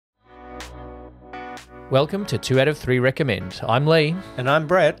Welcome to 2 out of 3 Recommend. I'm Lee. And I'm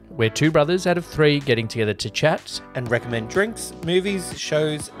Brett. We're two brothers out of 3 getting together to chat. And recommend drinks, movies,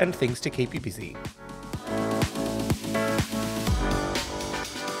 shows, and things to keep you busy.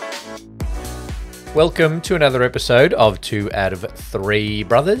 Welcome to another episode of 2 out of 3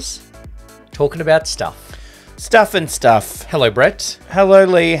 Brothers, talking about stuff. Stuff and stuff. Hello, Brett. Hello,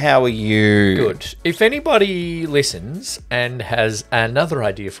 Lee. How are you? Good. If anybody listens and has another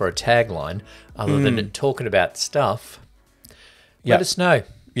idea for a tagline other than talking about stuff, let us know.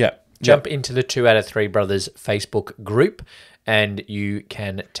 Yeah. Jump into the 2 out of 3 Brothers Facebook group and you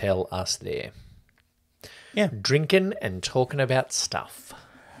can tell us there. Yeah. Drinking and talking about stuff.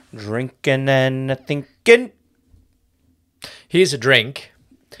 Drinking and thinking. Here's a drink.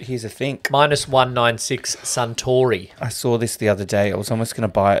 Here's a think. Minus 196 Suntory. I saw this the other day. I was almost going to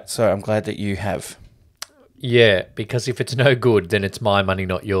buy it, so I'm glad that you have. Yeah, because if it's no good, then it's my money,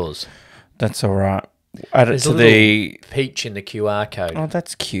 not yours. That's all right. Add it There's to a the peach in the QR code. Oh,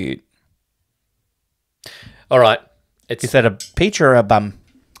 that's cute. All right. Is that a peach or a bum?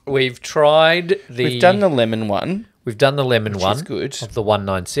 We've tried the... We've done the lemon one. We've done the lemon one. Which is good. Of the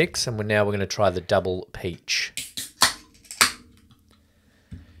 196, and now we're going to try the double peach.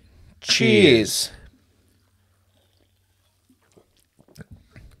 Cheers.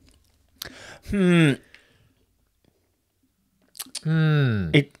 Actually,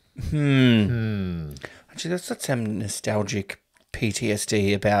 that's got some nostalgic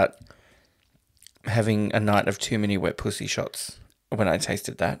PTSD about having a night of too many wet pussy shots when I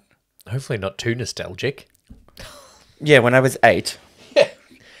tasted that. Hopefully not too nostalgic. Yeah, when I was 8. Yeah.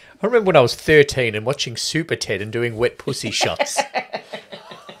 I remember when I was 13 and watching Super Ted and doing wet pussy shots.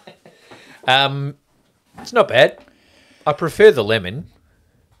 It's not bad. I prefer the lemon.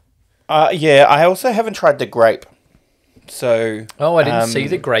 Yeah, I also haven't tried the grape. So... Oh, I didn't see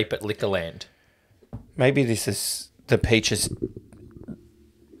the grape at Liquorland. Maybe this is... The peach has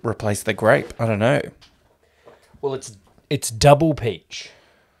replaced the grape. I don't know. Well, it's double peach.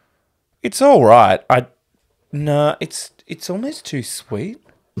 It's all right. No, it's almost too sweet.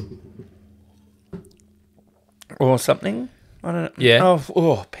 Or something. I don't know. Yeah.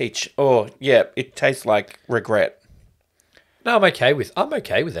 Oh, peach. Oh, yeah. It tastes like regret. No, I'm okay with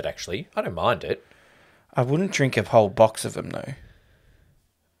it, actually. I don't mind it. I wouldn't drink a whole box of them, though.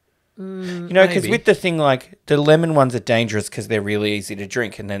 You know, because with the thing, like, the lemon ones are dangerous because they're really easy to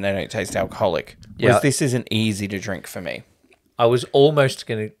drink and then they don't taste alcoholic. Whereas this isn't easy to drink for me. I was almost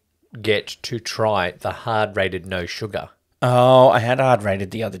going to get to try the hard-rated no sugar. Oh, I had hard rated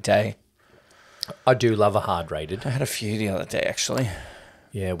the other day. I do love a hard-rated. I had a few the other day, actually.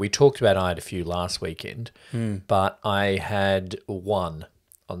 Yeah, we talked about I had a few last weekend, but I had one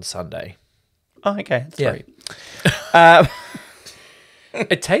on Sunday. Oh, okay. That's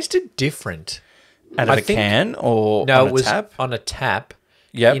It tasted different. Out of a can or no, on it was a tap? on a tap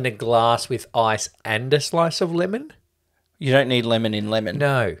Yep. in a glass with ice and a slice of lemon. You don't need lemon in lemon.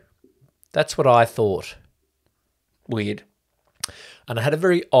 No, that's what I thought. Weird. And I had a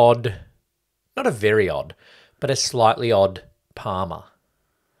very odd, not a very odd, but a slightly odd Parma.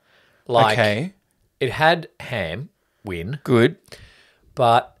 Like, okay. It had ham, Good.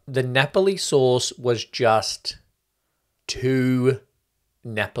 but the Napoli sauce was just too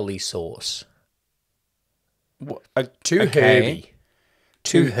Napoli sauce. Too herby.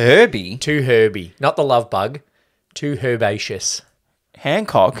 Too herby? Too herby. Not the love bug. Too herbaceous.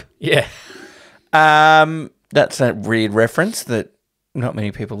 Hancock? Yeah. That's a weird reference that not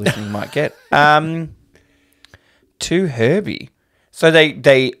many people listening might get. Too herby. So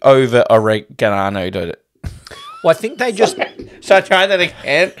they over oreganoed it. Well, I think they just... So I try that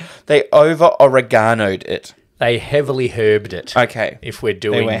again. They over oreganoed it. They heavily herbed it. Okay. If we're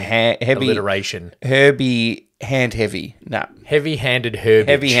doing heavy alliteration. Herby, hand heavy. No. Heavy-handed herbage.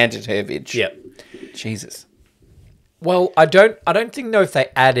 Heavy-handed herbage. Yep. Jesus. Well, I don't know if they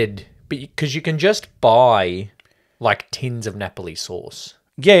added... Because you can just buy, like, tins of Napoli sauce.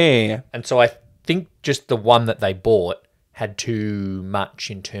 Yeah. And so I think just the one that they bought had too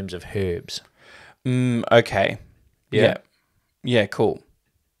much in terms of herbs. Okay. Yeah. Yeah, cool.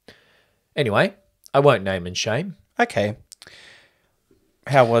 Anyway, I won't name and shame. Okay.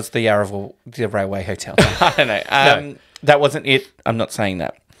 How was the Railway Hotel? I don't know. No. That wasn't it. I'm not saying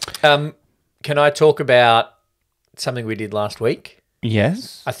that. Can I talk about something we did last week?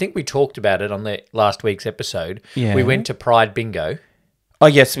 Yes. I think we talked about it on the last week's episode. Yeah. We went to Pride Bingo. Oh,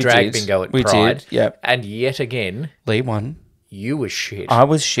 yes, we Drag did. bingo at we Pride. Did, yep. And yet again... Lee won. You were shit. I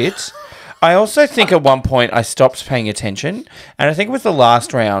was shit. I also think at one point I stopped paying attention. And I think with the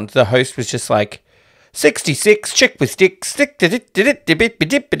last round, the host was just like, 66, chick with sticks,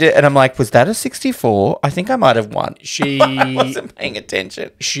 and I'm like, was that a 64? I think I might have won. I wasn't paying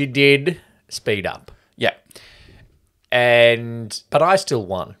attention. She did speed up. Yeah. But I still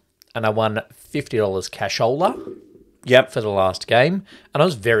won. And I won $50 cashola. Yep. For the last game. And I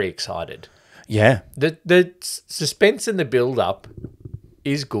was very excited. Yeah. The suspense and the build-up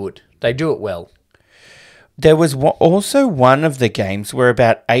is good. They do it well. There was also one of the games where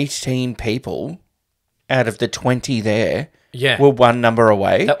about 18 people out of the 20 there were one number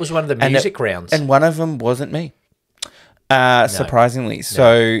away. That was one of the music rounds. And one of them wasn't me, surprisingly. No.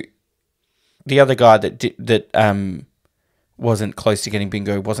 So the other guy that wasn't close to getting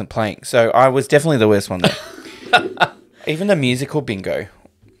bingo wasn't playing. So I was definitely the worst one there. Even the musical bingo.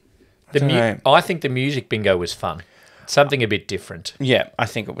 I think the music bingo was fun. Something a bit different. Yeah, I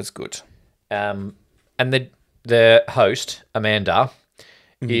think it was good. And the host, Amanda,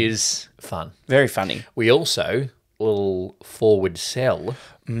 is fun. Very funny. We also, little forward sell,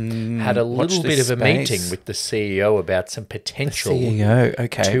 had a little bit of a meeting with the CEO about some potential CEO,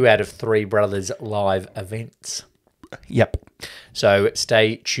 okay. 2 out of 3 Brothers live events. Yep. So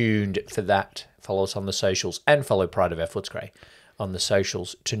stay tuned for that. Follow us on the socials and follow Pride of Our Footscray on the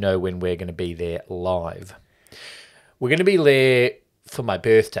socials to know when we're going to be there live. We're going to be there for my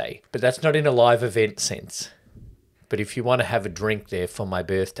birthday, but that's not in a live event sense. But if you want to have a drink there for my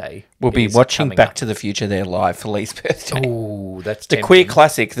birthday... We'll be watching Back to the Future there live for Lee's birthday. Oh, that's the queer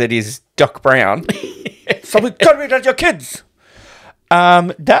classic that is Doc Brown. So we've got rid of your kids.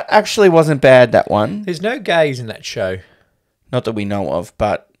 That actually wasn't bad, that one. There's no gays in that show. Not that we know of,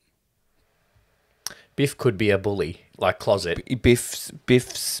 but... Biff could be a bully, like closet. Biff's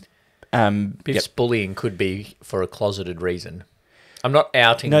bullying could be for a closeted reason. I'm not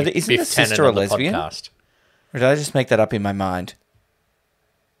outing isn't Biff the sister Tannen a on the lesbian? podcast. Or did I just make that up in my mind?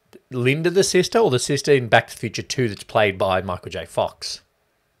 Linda the sister, or the sister in Back to the Future 2 that's played by Michael J. Fox?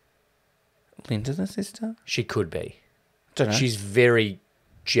 Linda the sister? She could be. Don't know. She's very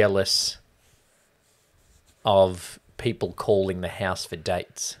jealous of people calling the house for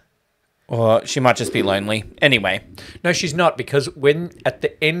dates. Or she might just be lonely. Anyway. No, she's not, because when at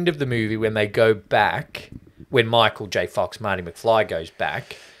the end of the movie, when they go back, when Michael J. Fox, Marty McFly goes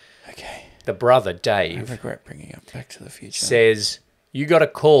back, okay, the brother, Dave, I regret bringing up Back to the Future, says, you got a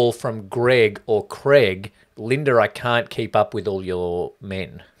call from Greg or Craig, Linda, I can't keep up with all your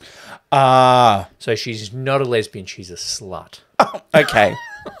men. So she's not a lesbian, she's a slut. Okay.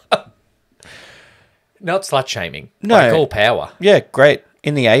 Not slut-shaming. No. Like all power. Yeah, great.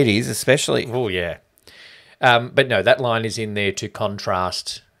 In the 80s, especially. Oh, yeah. But no, that line is in there to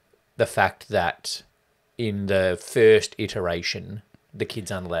contrast the fact that in the first iteration, the kids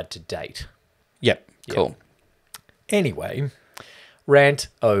aren't allowed to date. Yep. Cool. Anyway, rant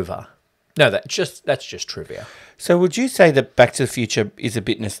over. No, that's just trivia. So would you say that Back to the Future is a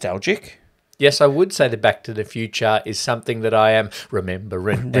bit nostalgic? Yes, I would say that Back to the Future is something that I am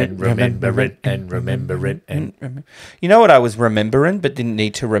remembering and remembering and remembering. And you know what I was remembering but didn't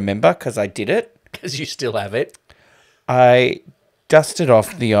need to remember because I did it? Because you still have it. I dusted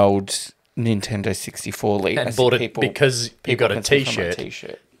off the old Nintendo 64 league. And bought it because you got a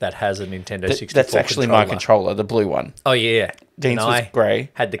T-shirt that has a Nintendo 64 That's actually my controller, the blue one. Oh, yeah. Dean's was grey.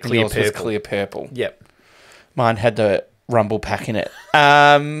 Had the clear purple. Was clear purple. Yep. Mine had the rumble pack in it.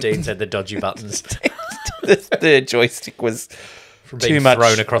 Dean's had the dodgy buttons. the joystick was from being too much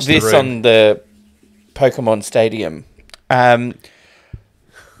thrown across the room. This on the Pokemon Stadium.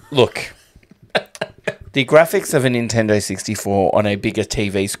 Look, the graphics of a Nintendo 64 on a bigger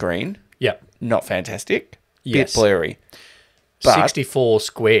TV screen, not fantastic. Yes. Bit blurry. But 64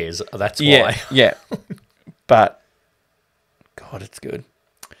 squares, that's why. Yeah. But, God, it's good.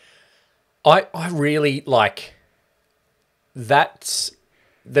 I really like... That's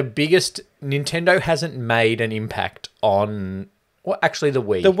the biggest... Nintendo hasn't made an impact on... Well, actually, the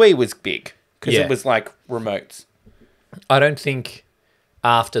Wii. The Wii was big because it was like remotes. I don't think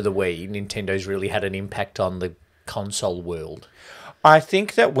after the Wii, Nintendo's really had an impact on the console world. I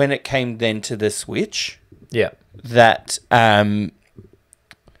think that when it came then to the Switch... Yeah. That the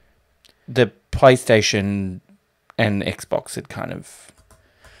PlayStation and Xbox had kind of...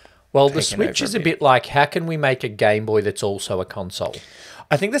 Well, the Switch is a bit like, how can we make a Game Boy that's also a console?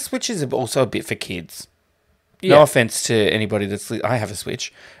 I think the Switch is also a bit for kids. Yeah. No offense to anybody that's... I have a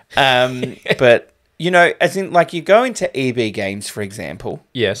Switch. But, you know, as in, like, you go into EB Games, for example.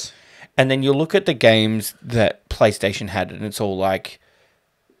 Yes. And then you look at the games that PlayStation had, and it's all like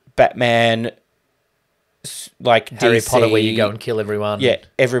Batman, like Harry DC, Potter, where you go and kill everyone. Yeah,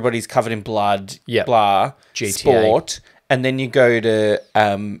 everybody's covered in blood, yep. blah, GTA. Sport. And then you go to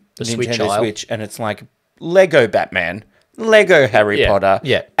Nintendo Switch aisle. Switch, and it's like Lego Batman, Lego Harry Potter,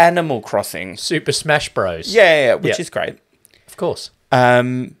 Animal Crossing, Super Smash Bros. Which is great. Of course.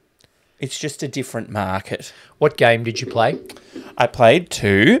 It's just a different market. What game did you play? I played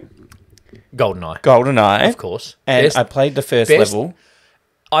 2. GoldenEye. Of course. And I played the first level.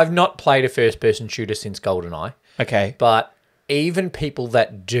 I've not played a first-person shooter since GoldenEye. Okay. But even people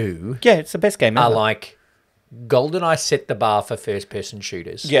that do... Yeah, it's the best game ever. Are like, GoldenEye set the bar for first-person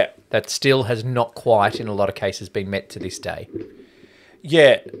shooters. Yeah. That still has not quite, in a lot of cases, been met to this day.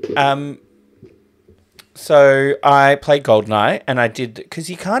 Yeah. So I played GoldenEye, and I did... Because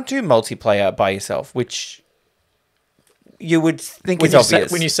you can't do multiplayer by yourself, which you would think is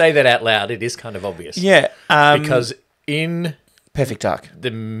obvious. When you say that out loud, it is kind of obvious. Yeah. Because in... Perfect Dark.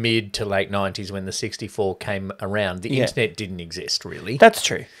 The mid to late 90s when the 64 came around, the internet didn't exist, really. That's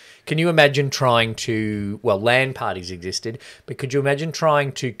true. Can you imagine trying to... Well, LAN parties existed, but could you imagine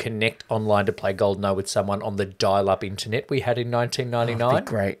trying to connect online to play GoldenEye with someone on the dial-up internet we had in 1999? That'd be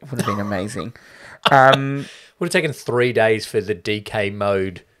great. It would have been amazing. Would have taken 3 days for the DK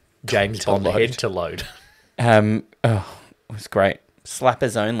mode James Bond head to load. It was great.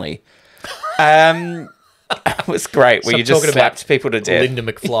 Slappers only. It was great. Where you just slapped people to death. Linda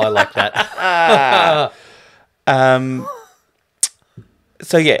McFly like that.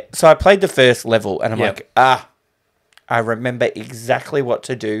 So I played the first level, and I'm like, I remember exactly what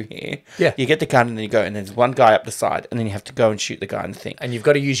to do here. Yeah. You get the gun, and then you go, and there's one guy up the side, and then you have to go and shoot the guy in the thing. And you've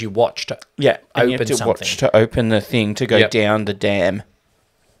got to use your watch to and open you have to something. watch to open the thing to go down the dam.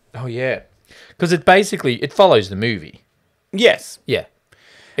 Oh, yeah. Because it follows the movie. Yes. Yeah.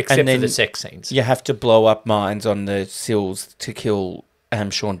 Except for the sex scenes. You have to blow up mines on the sills to kill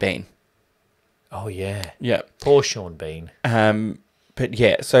Sean Bean. Oh, yeah. Yeah. Poor Sean Bean. But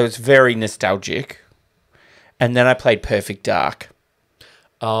yeah, so it's very nostalgic. And then I played Perfect Dark.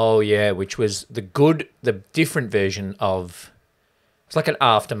 Oh, yeah, which was the different version of... It's like an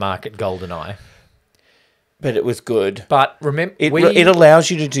aftermarket GoldenEye. But it was good. But remember... It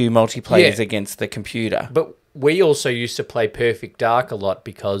allows you to do multiplayers against the computer. But we also used to play Perfect Dark a lot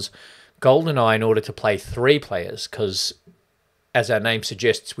because GoldenEye, in order to play 3 players, because as our name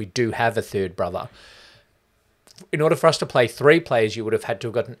suggests, we do have a third brother. In order for us to play 3 players, you would have had to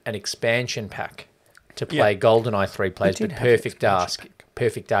have gotten an expansion pack to play GoldenEye 3 players. But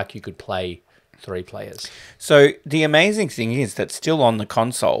Perfect Dark, you could play 3 players. So the amazing thing is that still on the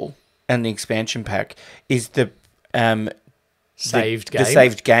console and the expansion pack is the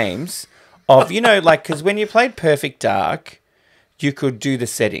saved games. Of, because when you played Perfect Dark, you could do the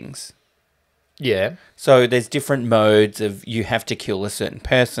settings. Yeah. So there's different modes of you have to kill a certain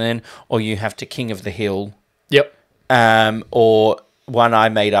person or you have to King of the Hill. Yep. Or one I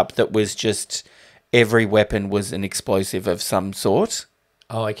made up that was just every weapon was an explosive of some sort.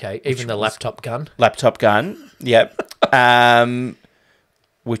 Oh, okay. Even the laptop gun? Laptop gun, yep.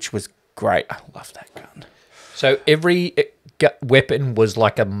 Which was great. I love that gun. So every weapon was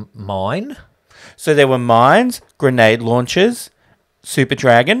like a mine? So there were mines, grenade launchers, Super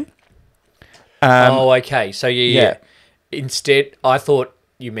Dragon. Okay. So instead, I thought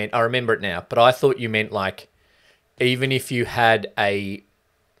you meant, I remember it now, but I thought you meant like, even if you had a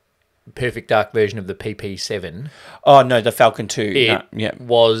Perfect Dark version of the PP7. Oh, no, the Falcon 2.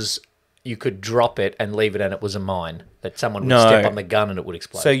 Was, you could drop it and leave it and it was a mine. That someone would step on the gun and it would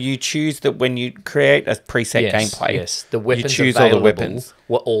explode. So you choose that when you create a preset gameplay. Yes, the weapons you choose all the weapons.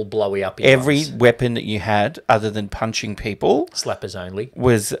 Were all blowy up. Every weapon that you had, other than punching people, slappers only,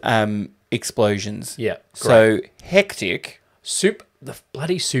 was explosions. Yeah, great. So hectic. The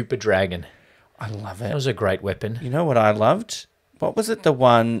bloody Super Dragon. I love it. That was a great weapon. You know what I loved? What was it? The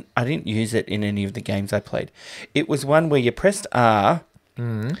one I didn't use it in any of the games I played. It was one where you pressed R,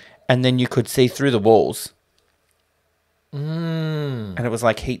 and then you could see through the walls. And it was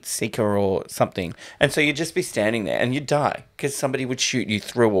like Heat Seeker or something. And so you'd just be standing there and you'd die because somebody would shoot you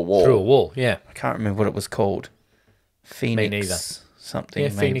through a wall. Through a wall, yeah. I can't remember what it was called. Phoenix. Me neither. Something,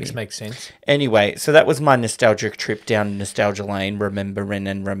 maybe. Phoenix makes sense. Anyway, so that was my nostalgic trip down Nostalgia Lane, Remember Ren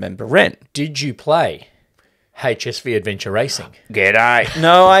and Remember Ren. Did you play HSV Adventure Racing? G'day.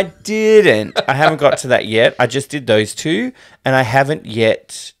 No, I didn't. I haven't got to that yet. I just did those 2, and I haven't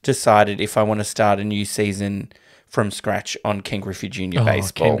yet decided if I want to start a new season from scratch on Ken Griffey Jr.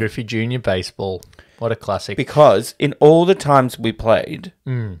 Baseball. Ken Griffey Jr. Baseball. What a classic. Because in all the times we played,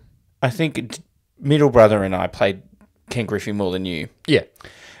 I think middle brother and I played Ken Griffey more than you. Yeah.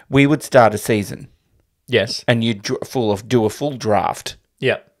 We would start a season. Yes. And you'd do a full draft.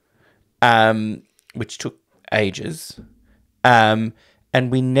 Yeah. Which took ages. And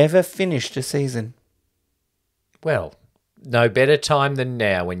we never finished a season. Well, No better time than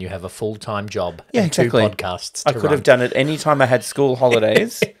now when you have a full-time job Yeah, and exactly. 2 podcasts I to could run. have done it any time I had school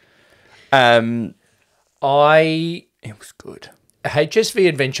holidays. It was good. HSV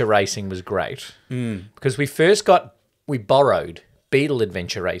Adventure Racing was great because we borrowed Beetle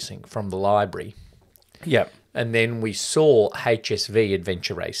Adventure Racing from the library. Yep. And then we saw HSV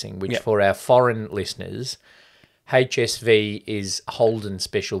Adventure Racing, which Yep. for our foreign listeners, HSV is Holden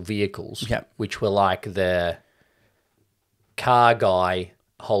Special Vehicles, Yep. which were like the car guy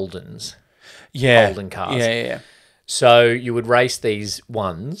Holdens, Holden cars. Yeah. So you would race these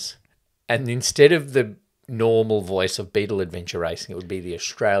ones, and instead of the normal voice of Beetle Adventure Racing, it would be the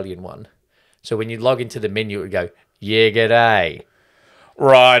Australian one. So when you log into the menu, it would go, yeah, g'day.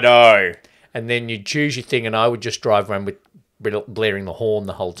 Righto. And then you'd choose your thing, and I would just drive around with blaring the horn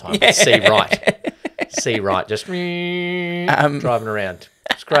the whole time. Yeah. See right, just driving around.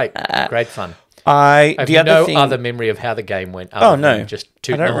 It's great, great fun. I have other memory of how the game went. Just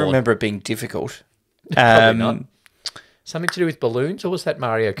I don't remember it being difficult. Probably not. Something to do with balloons, or was that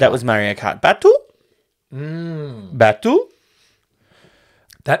Mario Kart? That was Mario Kart Battle. Battle.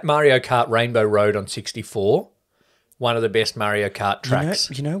 That Mario Kart Rainbow Road on 64. One of the best Mario Kart tracks.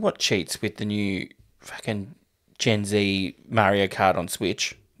 You know what cheats with the new fucking Gen Z Mario Kart on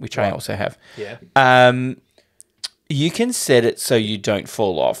Switch, which I also have? Yeah. You can set it so you don't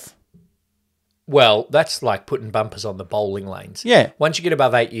fall off. Well, that's like putting bumpers on the bowling lanes. Yeah. Once you get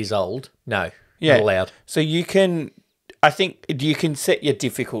above 8 years old, no, not allowed. So you can, I think you can set your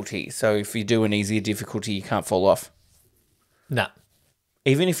difficulty. So if you do an easier difficulty, you can't fall off. No.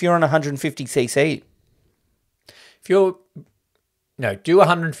 Even if you're on 150cc. Do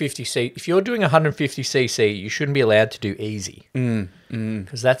 150cc. If you're doing 150cc, you shouldn't be allowed to do easy.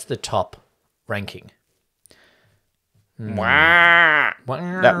 Because that's the top ranking. That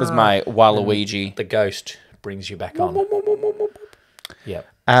was my Waluigi. The ghost brings you back on. Yep.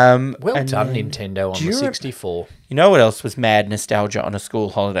 Well done, Nintendo, on the 64. You know what else was mad nostalgia on a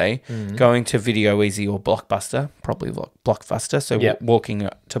school holiday? Going to Video Easy or Blockbuster, probably Blockbuster. So walking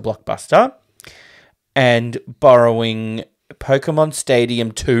to Blockbuster and borrowing Pokemon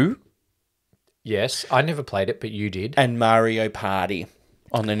Stadium 2. Yes, I never played it, but you did. And Mario Party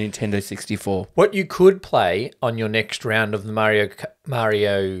on the Nintendo 64. What you could play on your next round of the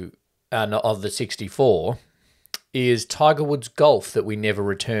Mario of the 64 is Tiger Woods Golf that we never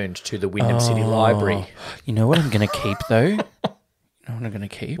returned to the Wyndham City Library. You know what I'm going to keep, though? You know what I'm going to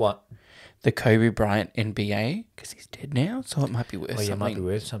keep? What? The Kobe Bryant NBA, because he's dead now, so it might be worth something. It might be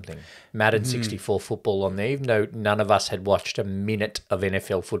worth something. Madden 64 football on there, even though none of us had watched a minute of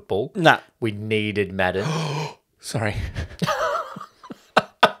NFL football. Nah. We needed Madden. Sorry.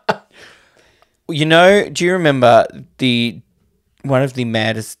 You know, do you remember one of the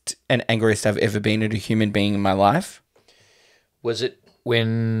maddest and angriest I've ever been at a human being in my life? Was it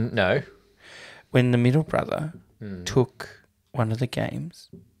when the middle brother took one of the games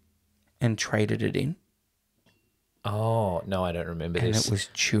and traded it in? Oh, no, I don't remember this. And it was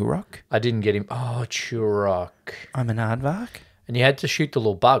Turok. I didn't get him. Oh, Turok. I'm an aardvark. And you had to shoot the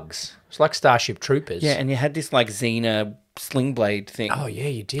little bugs. It's like Starship Troopers. Yeah, and you had this like Xena sling blade thing. Oh, yeah,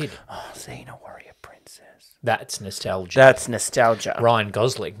 you did. Oh, Xena Warrior Princess. That's nostalgia. That's nostalgia. Ryan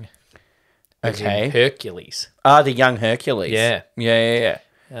Gosling. Okay. Hercules. Ah, the young Hercules. Yeah. Yeah.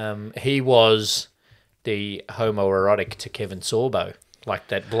 He was the homoerotic to Kevin Sorbo. Like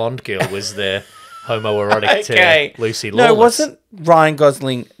that blonde girl was the homoerotic to Lucy Lawless. No, wasn't Ryan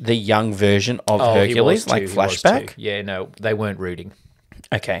Gosling the young version of Hercules, like flashback? Yeah, no, they weren't rooting.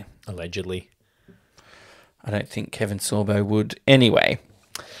 Okay. Allegedly. I don't think Kevin Sorbo would. Anyway.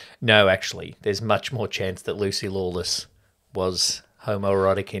 No, actually, there's much more chance that Lucy Lawless was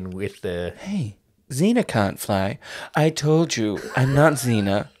homoerotic in with the... Hey, Xena can't fly. I told you, I'm not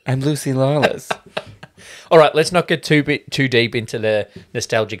Xena. I'm Lucy Lawless. All right, let's not get too deep into the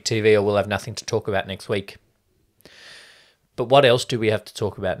nostalgic TV or we'll have nothing to talk about next week. But what else do we have to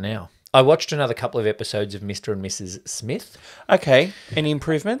talk about now? I watched another couple of episodes of Mr. and Mrs. Smith. Okay, any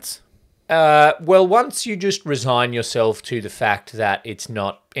improvements? Well, once you just resign yourself to the fact that it's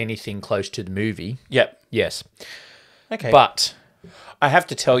not anything close to the movie. Yep. Yes. Okay. But I have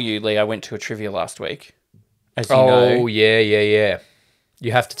to tell you, Lee, I went to a trivia last week. As you know. Oh, yeah.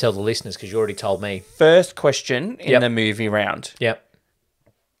 You have to tell the listeners because you already told me. First question in the movie round. Yep.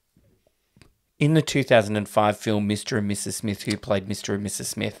 In the 2005 film Mr. and Mrs. Smith, who played Mr. and Mrs.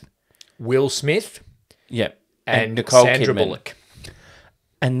 Smith? Will Smith. Yep. And Nicole Sandra Kidman. Bullock.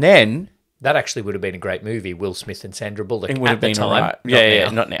 And then... That actually would have been a great movie, Will Smith and Sandra Bullock. It would have been time. right. Yeah,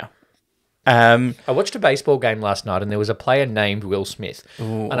 not now. I watched a baseball game last night and there was a player named Will Smith.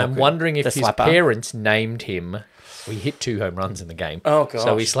 Ooh, and I'm wondering if his slapper. parents named him He hit 2 home runs in the game. Oh, gosh.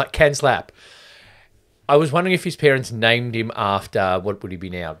 So he can slap. I was wondering if his parents named him after, what would he be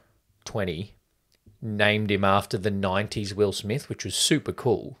now, 20? Named him after the 90s Will Smith, which was super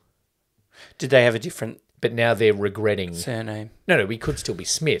cool. Did they have a different But now they're regretting... surname? No, he could still be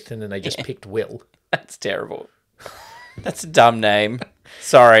Smith, and then they just picked Will. That's terrible. That's a dumb name.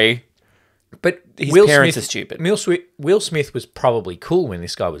 Sorry. But His parents are stupid. Will Smith was probably cool when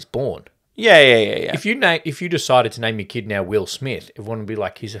this guy was born. Yeah. If you decided to name your kid now Will Smith, everyone would be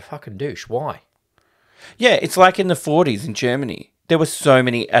like, he's a fucking douche. Why? Yeah, it's like in the 40s in Germany. There were so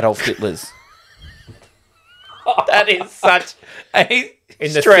many Adolf Hitlers. That is such a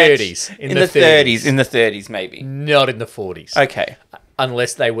In the stretch. 30s. In the 30s. In the 30s, maybe. Not in the 40s. Okay.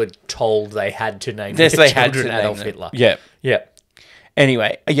 Unless they were told they had to name Yes, their they had to children name Adolf them. Hitler. Yeah. Yeah.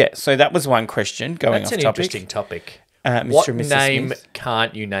 Anyway, yeah, so that was one question going That's off an topic. interesting topic. Mr. What and Mrs. name Smith.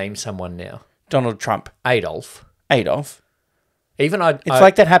 can't you name someone now? Donald Trump. Adolf. Adolf. Even It's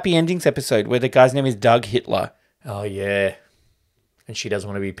like that Happy Endings episode where the guy's name is Doug Hitler. Oh, yeah. And she doesn't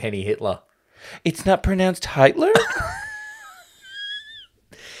want to be Penny Hitler. It's not pronounced Hitler?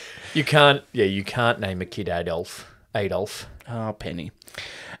 You can't name a kid Adolf. Oh, Penny.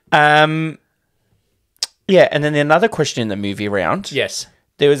 Yeah, and then another question in the movie round. Yes.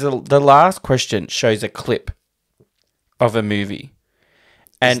 There was the last question shows a clip of a movie.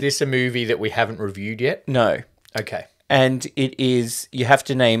 Is this a movie that we haven't reviewed yet? No. Okay. And it is, you have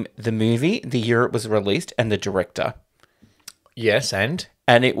to name the movie, the year it was released, and the director. Yes, and?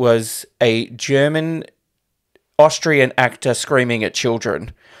 And it was a German Austrian actor screaming at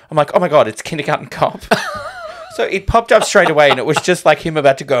children. I'm like, oh my God, it's Kindergarten Cop. So it popped up straight away and it was just like him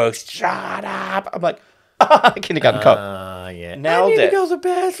about to go, shut up. I'm like, Kindergarten Cop. Yeah. Nailed I need it. to go to the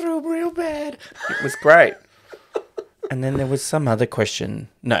bathroom real bad. It was great. And then there was some other question.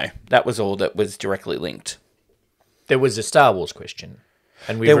 No, that was all that was directly linked. There was a Star Wars question.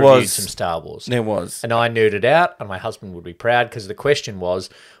 And we There reviewed was. some Star Wars. There was. And I nerded out, and my husband would be proud because the question was,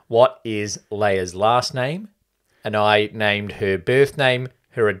 what is Leia's last name? And I named her birth name,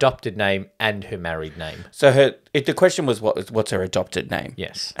 her adopted name, and her married name. So the question was, what's her adopted name?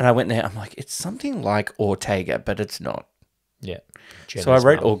 Yes. And I went there, I'm like, it's something like Ortega, but it's not. Yeah. So I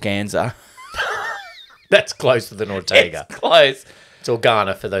wrote mum. Organza. That's closer than Ortega. It's close. It's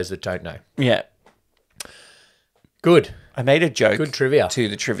Organa for those that don't know. Yeah. Good. I made a joke. Good trivia. To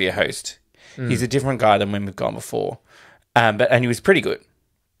the trivia host. He's a different guy than when we've gone before. And he was pretty good.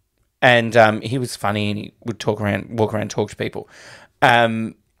 And he was funny and he would walk around, talk to people.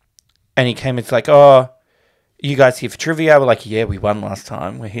 And he came, it's like, oh, you guys here for trivia? We're like, yeah, we won last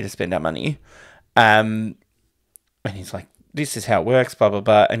time. We're here to spend our money. And he's like, this is how it works, blah, blah,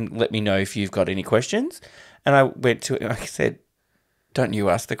 blah. And let me know if you've got any questions. And I went to him, I said, don't you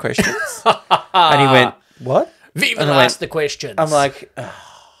ask the questions? And he went, what? Viva And I ask the questions. I'm like,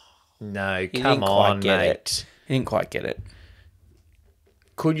 no, he come didn't quite on, get mate. it. He didn't quite get it.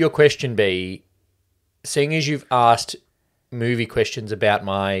 Could your question be, seeing as you've asked movie questions about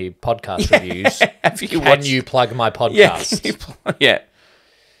my podcast reviews, can you plug my podcast? Yeah.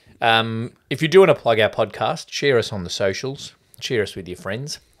 If you do want to plug our podcast, share us on the socials. Share us with your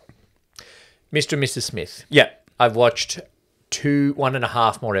friends. Mr. and Mrs. Smith. Yeah. I've watched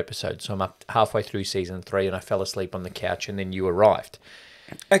 1.5 more episodes. So I'm up halfway through season 3 and I fell asleep on the couch and then you arrived.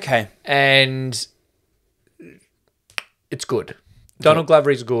 Okay. And it's good. Donald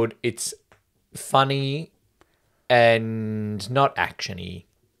Glover is good. It's funny and not action-y.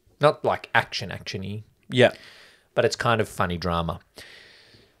 Not like action-y. Yeah. But it's kind of funny drama.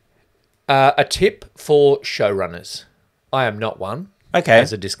 A tip for showrunners. I am not one. Okay.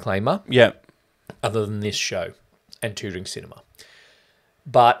 As a disclaimer. Yeah. Other than this show and Tutoring Cinema.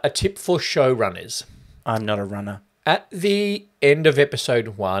 But a tip for showrunners. I'm not a runner. At the end of episode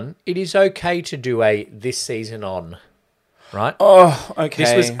 1, it is okay to do a this season on, right? Oh, okay.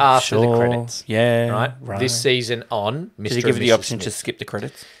 This was after the credits. Yeah. Right? This season on Mr. Did you give and you the Mrs. option to Smith. skip the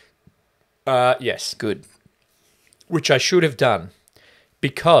credits? Yes. Good. Which I should have done.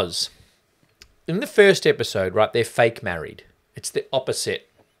 Because in the first episode, right, they're fake married. It's the opposite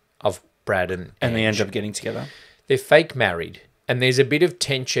of Brad and they Ange. end up getting together. They're fake married. And there's a bit of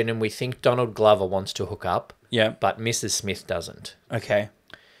tension and we think Donald Glover wants to hook up. Yeah. But Mrs. Smith doesn't. Okay.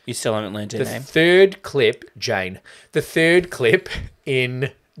 You still haven't learned her The name? third clip, Jane. The third clip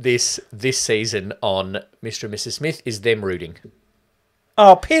in this season on Mr. and Mrs. Smith is them rooting.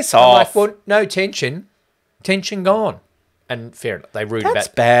 Oh, piss I'm off. like, well, no tension. Tension gone. And fair enough. They root That's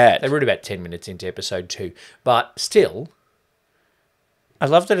bad. They root about 10 minutes into episode 2. But still. I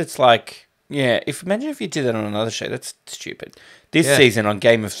love that it's like Yeah, imagine if you did that on another show. That's stupid. This Yeah. season on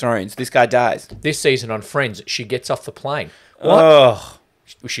Game of Thrones, this guy dies. This season on Friends, she gets off the plane. What? Oh,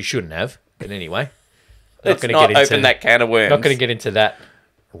 Well, she shouldn't have, but anyway. let's gonna not get into open that can of worms. Not going to get into that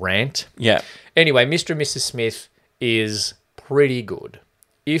rant. Yeah. Anyway, Mr. and Mrs. Smith is pretty good.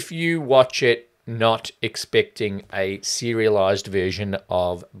 If you watch it not expecting a serialized version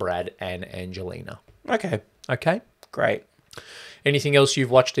of Brad and Angelina. Okay. Okay? Great. Anything else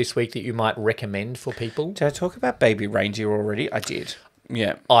you've watched this week that you might recommend for people? Did I talk about Baby Reindeer already? I did.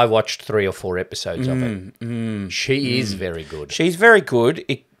 Yeah. I watched 3 or 4 episodes of it. She is very good. She's very good.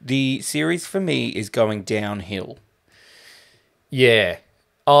 The series for me is going downhill. Yeah.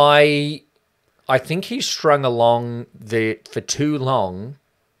 I think he's strung along for too long.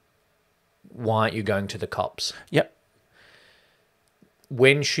 Why aren't you going to the cops? Yep.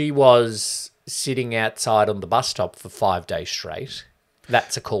 When she was sitting outside on the bus stop for 5 days straight,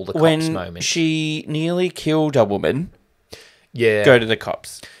 that's a call the cops moment. She nearly killed a woman, Yeah. go to the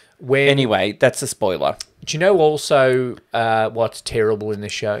cops. When, Anyway, that's a spoiler. do you know also what's terrible in the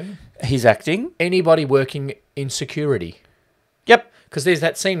show? He's acting. Anybody working in security. Yep. Because there's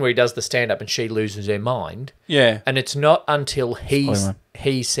that scene where he does the stand-up and she loses her mind. Yeah. And it's not until Spoiler.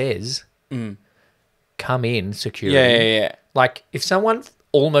 he says, come in, security. Yeah. Like, if someone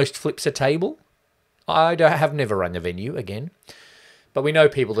almost flips a table, I have never run a venue again, but we know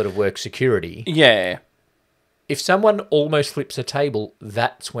people that have worked security. Yeah. If someone almost flips a table,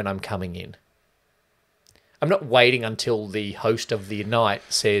 that's when I'm coming in. I'm not waiting until the host of the night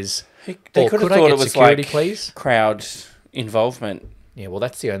says, They "Oh, could have could I thought get it was security, like please?" crowd involvement. Yeah, well,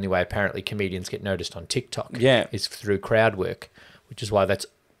 that's the only way apparently comedians get noticed on TikTok. Yeah. Is through crowd work, which is why that's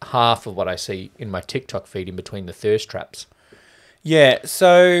half of what I see in my TikTok feed in between the thirst traps. Yeah,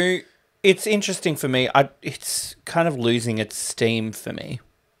 so it's interesting for me. It's kind of losing its steam for me.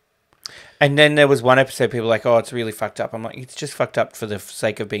 And then there was one episode, people were like, oh, it's really fucked up. I'm like, it's just fucked up for the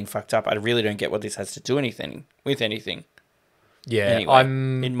sake of being fucked up. I really don't get what this has to do with anything. Yeah, Anyway,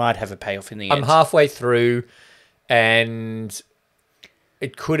 it might have a payoff in the end. I'm halfway through, and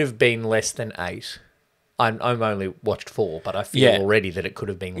it could have been less than 8. I'm only watched 4, but I feel already that it could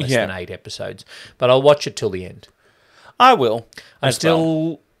have been less than 8 episodes. But I'll watch it till the end. I will. I'm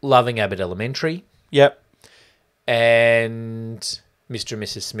still loving Abbott Elementary. Yep. And Mr. and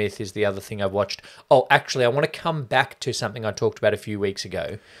Mrs. Smith is the other thing I've watched. Oh, actually, I want to come back to something I talked about a few weeks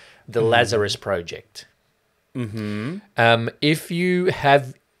ago, the Lazarus Project. Mm-hmm. If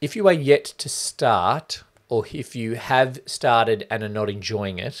you are yet to start, or if you have started and are not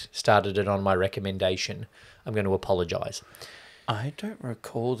enjoying it, started it on my recommendation, I'm going to apologise. I don't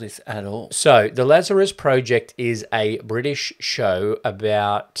recall this at all. So, the Lazarus Project is a British show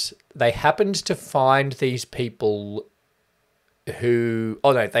about... They happened to find these people who...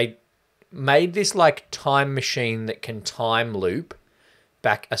 Oh, no, they made this, like, time machine that can time loop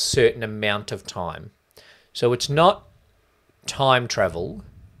back a certain amount of time. So, it's not time travel.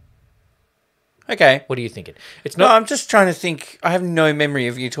 Okay. What are you thinking? It's No, not... I'm just trying to think. I have no memory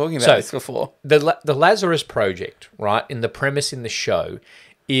of you talking about this before. The Lazarus Project, right, in the premise in the show,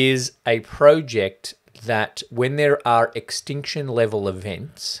 is a project that when there are extinction level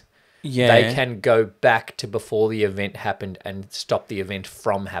events, they can go back to before the event happened and stop the event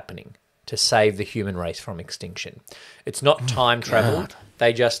from happening to save the human race from extinction. It's not time travel.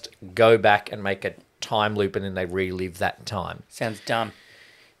 They just go back and make a time loop and then they relive that time. Sounds dumb.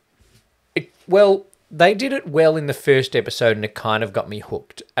 Well, they did it well in the first episode and it kind of got me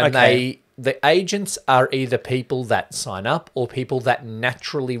hooked. And the agents are either people that sign up or people that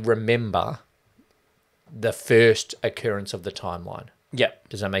naturally remember the first occurrence of the timeline. Yeah.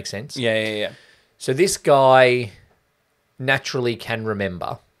 Does that make sense? Yeah. So this guy naturally can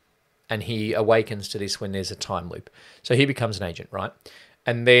remember and he awakens to this when there's a time loop. So he becomes an agent, right?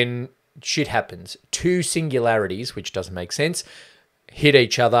 And then shit happens. 2 singularities, which doesn't make sense, hit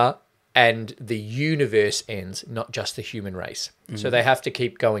each other and the universe ends, not just the human race. So they have to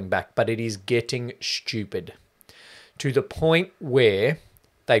keep going back, but it is getting stupid to the point where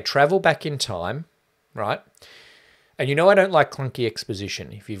they travel back in time, right? And you know I don't like clunky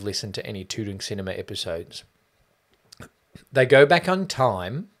exposition if you've listened to any Tooting Cinema episodes. They go back on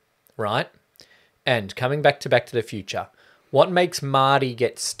time, right? And coming back to the Future, what makes Marty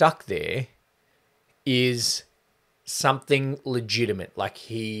get stuck there is something legitimate. Like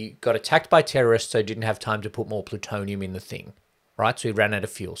he got attacked by terrorists, so didn't have time to put more plutonium in the thing, right? So he ran out of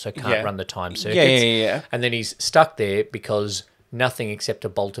fuel, so can't run the time circuits. Yeah. And then he's stuck there because nothing except a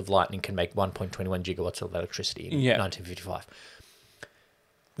bolt of lightning can make 1.21 gigawatts of electricity in 1955.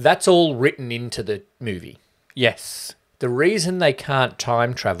 That's all written into the movie. Yes. The reason they can't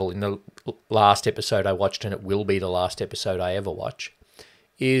time travel in the last episode I watched, and it will be the last episode I ever watch,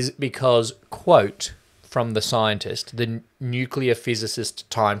 is because, quote from the scientist, the nuclear physicist,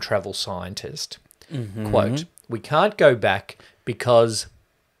 time travel scientist, quote, "We can't go back because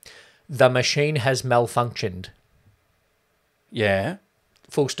the machine has malfunctioned." Yeah.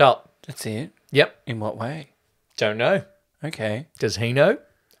 Full stop. That's it. Yep. In what way? Don't know. Okay. Does he know?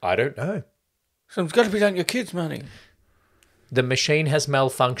 I don't know. So it's got to be on your kids' money. The machine has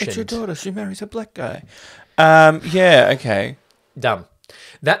malfunctioned. It's your daughter. She marries a black guy. Yeah, okay. Dumb.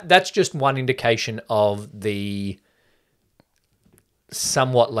 That's just one indication of the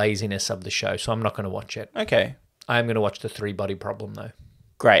somewhat laziness of the show, so I'm not going to watch it. Okay. I am going to watch The Three Body Problem, though.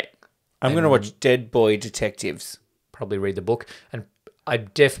 Great. I'm going to watch Dead Boy Detectives. Probably read the book. And I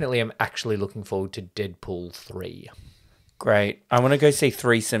definitely am actually looking forward to Deadpool 3. Great. I want to go see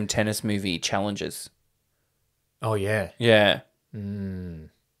threesome tennis movie challenges. Oh, yeah. Yeah.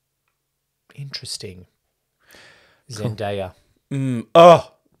 Interesting. Zendaya.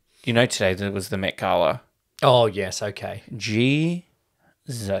 Oh, you know today there was the Met Gala. Oh, yes. Okay.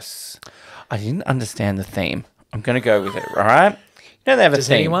 Jesus. I didn't understand the theme. I'm going to go with it, all right? You know they have a Does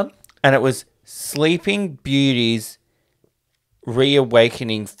theme. anyone? And it was Sleeping Beauty's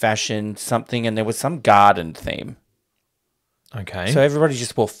Reawakening Fashion something, and there was some garden theme. Okay. So everybody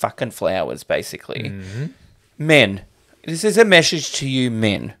just wore fucking flowers, basically. Men. This is a message to you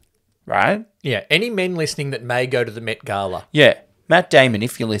men, right? Yeah. Any men listening that may go to the Met Gala. Yeah. Matt Damon,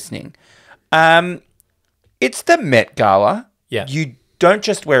 if you're listening. It's the Met Gala. Yeah. You don't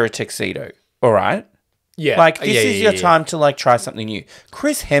just wear a tuxedo, all right? Yeah. Like, this is your time to, like, try something new.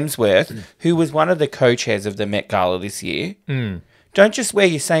 Chris Hemsworth, who was one of the co-chairs of the Met Gala this year, don't just wear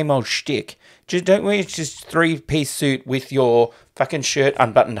your same old shtick. Just don't wear just three-piece suit with your fucking shirt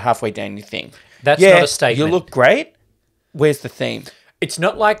unbuttoned halfway down your thing. That's not a statement. You look great. Where's the theme? It's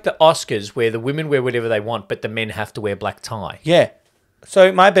not like the Oscars where the women wear whatever they want, but the men have to wear black tie. Yeah.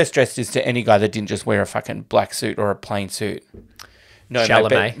 So my best dressed is to any guy that didn't just wear a fucking black suit or a plain suit. No,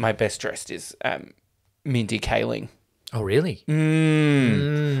 Chalamet. my best dressed is Mindy Kaling. Oh, really?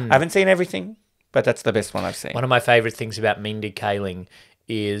 I haven't seen everything, but that's the best one I've seen. One of my favourite things about Mindy Kaling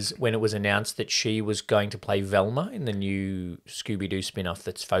is when it was announced that she was going to play Velma in the new Scooby-Doo spin-off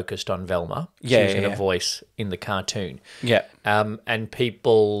that's focused on Velma. She was going to voice in the cartoon. Yeah. And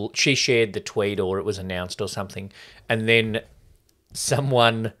she shared the tweet, or it was announced or something, and then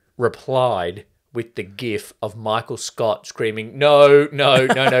someone replied with the gif of Michael Scott screaming, "No, no,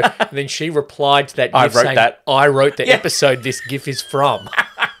 no, no." And then she replied to that gif saying, "I wrote the episode this gif is from."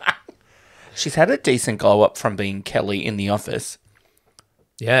 She's had a decent glow up from being Kelly in The Office.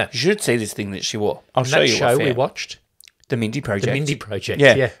 Yeah. You should see this thing that she wore. I'll show that you show what we watched. The Mindy Project. The Mindy Project.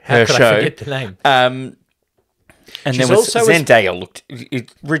 Yeah. How her could show. I forget the name? And She's there was also Zendaya looked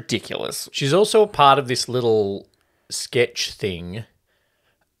ridiculous. She's also a part of this little sketch thing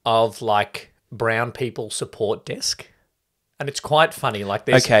of like brown people support desk. And it's quite funny. Like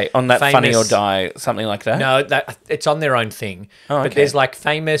there's on that Funny or Die, something like that? No, it's on their own thing. Oh, okay. But there's like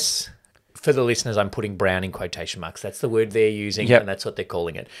famous, for the listeners, I'm putting brown in quotation marks. That's the word they're using, and that's what they're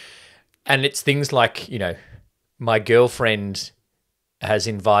calling it. And it's things like, my girlfriend has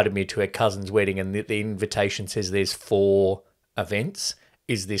invited me to her cousin's wedding, and the invitation says there's 4 events.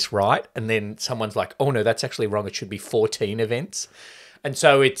 Is this right? And then someone's like, oh, no, that's actually wrong. It should be 14 events. And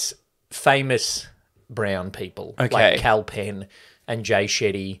so it's famous brown people, like Cal Penn and Jay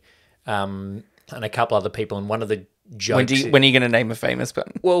Shetty, and a couple other people. And one of the jokes... When are you going to name a famous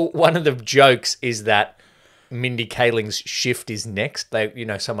one? Well, one of the jokes is that Mindy Kaling's shift is next.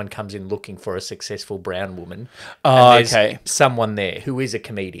 Someone comes in looking for a successful brown woman. Oh, and there's someone there who is a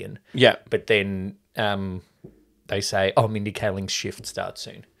comedian. Yeah. But then they say, oh, Mindy Kaling's shift starts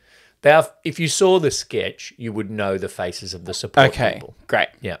soon. If you saw the sketch, you would know the faces of the support people. Great.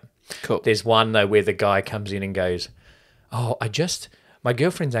 Yeah. Cool. There's one, though, where the guy comes in and goes, oh, my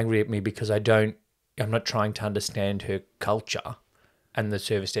girlfriend's angry at me because I'm not trying to understand her culture. And the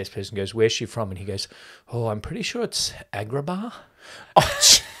service desk person goes, where's she from? And he goes, oh, I'm pretty sure it's Agrabah. Oh,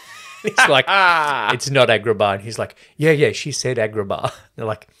 it's like, it's not Agrabah. And he's like, yeah, she said Agrabah. They're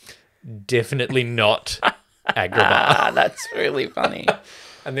like, definitely not Agrabah. That's really funny.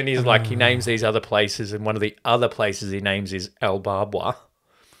 And then he's like, he names these other places, and one of the other places he names is Al Babwa,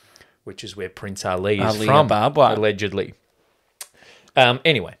 which is where Prince Ali is from, allegedly.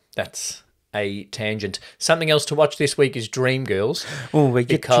 Anyway, that's a tangent. Something else to watch this week is Dreamgirls,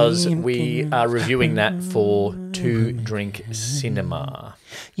 because we are reviewing that for 2 Drink Cinema.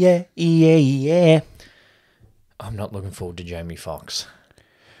 Yeah. I'm not looking forward to Jamie Foxx.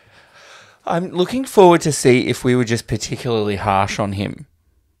 I'm looking forward to see if we were just particularly harsh on him.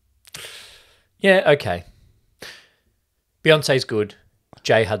 Yeah, okay. Beyonce's good.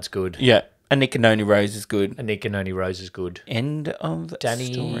 J Hud's good. Yeah. Anika Noni Rose is good. Anika Noni Rose is good. End of the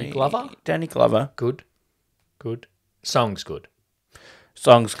Danny story. Glover? Danny Glover. Good. Good. Song's good.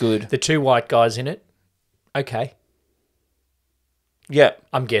 Song's good. The 2 white guys in it. Okay. Yeah.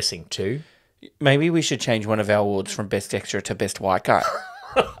 I'm guessing 2. Maybe we should change one of our awards from Best Extra to Best White Guy.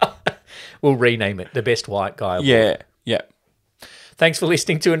 We'll rename it the Best White Guy Award. Yeah. Yeah. Thanks for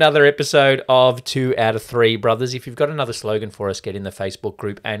listening to another episode of 2 out of 3 Brothers. If you've got another slogan for us, get in the Facebook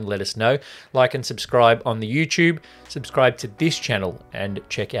group and let us know. Like and subscribe on the YouTube. Subscribe to this channel and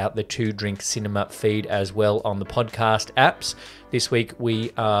check out the 2 Drink Cinema feed as well on the podcast apps. This week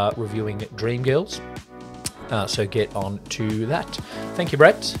we are reviewing Dreamgirls. So get on to that. Thank you,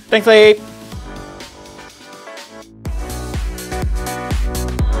 Brett. Thanks, Lee.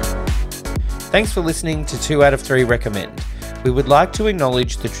 Thanks for listening to 2 out of 3 Recommend. We would like to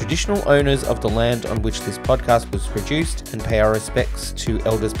acknowledge the traditional owners of the land on which this podcast was produced and pay our respects to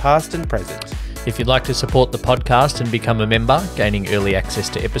elders past and present. If you'd like to support the podcast and become a member, gaining early access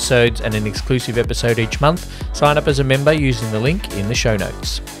to episodes and an exclusive episode each month, sign up as a member using the link in the show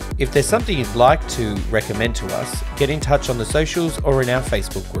notes. If there's something you'd like to recommend to us, get in touch on the socials or in our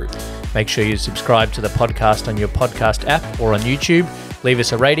Facebook group. Make sure you subscribe to the podcast on your podcast app or on YouTube. Leave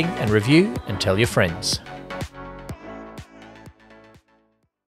us a rating and review and tell your friends.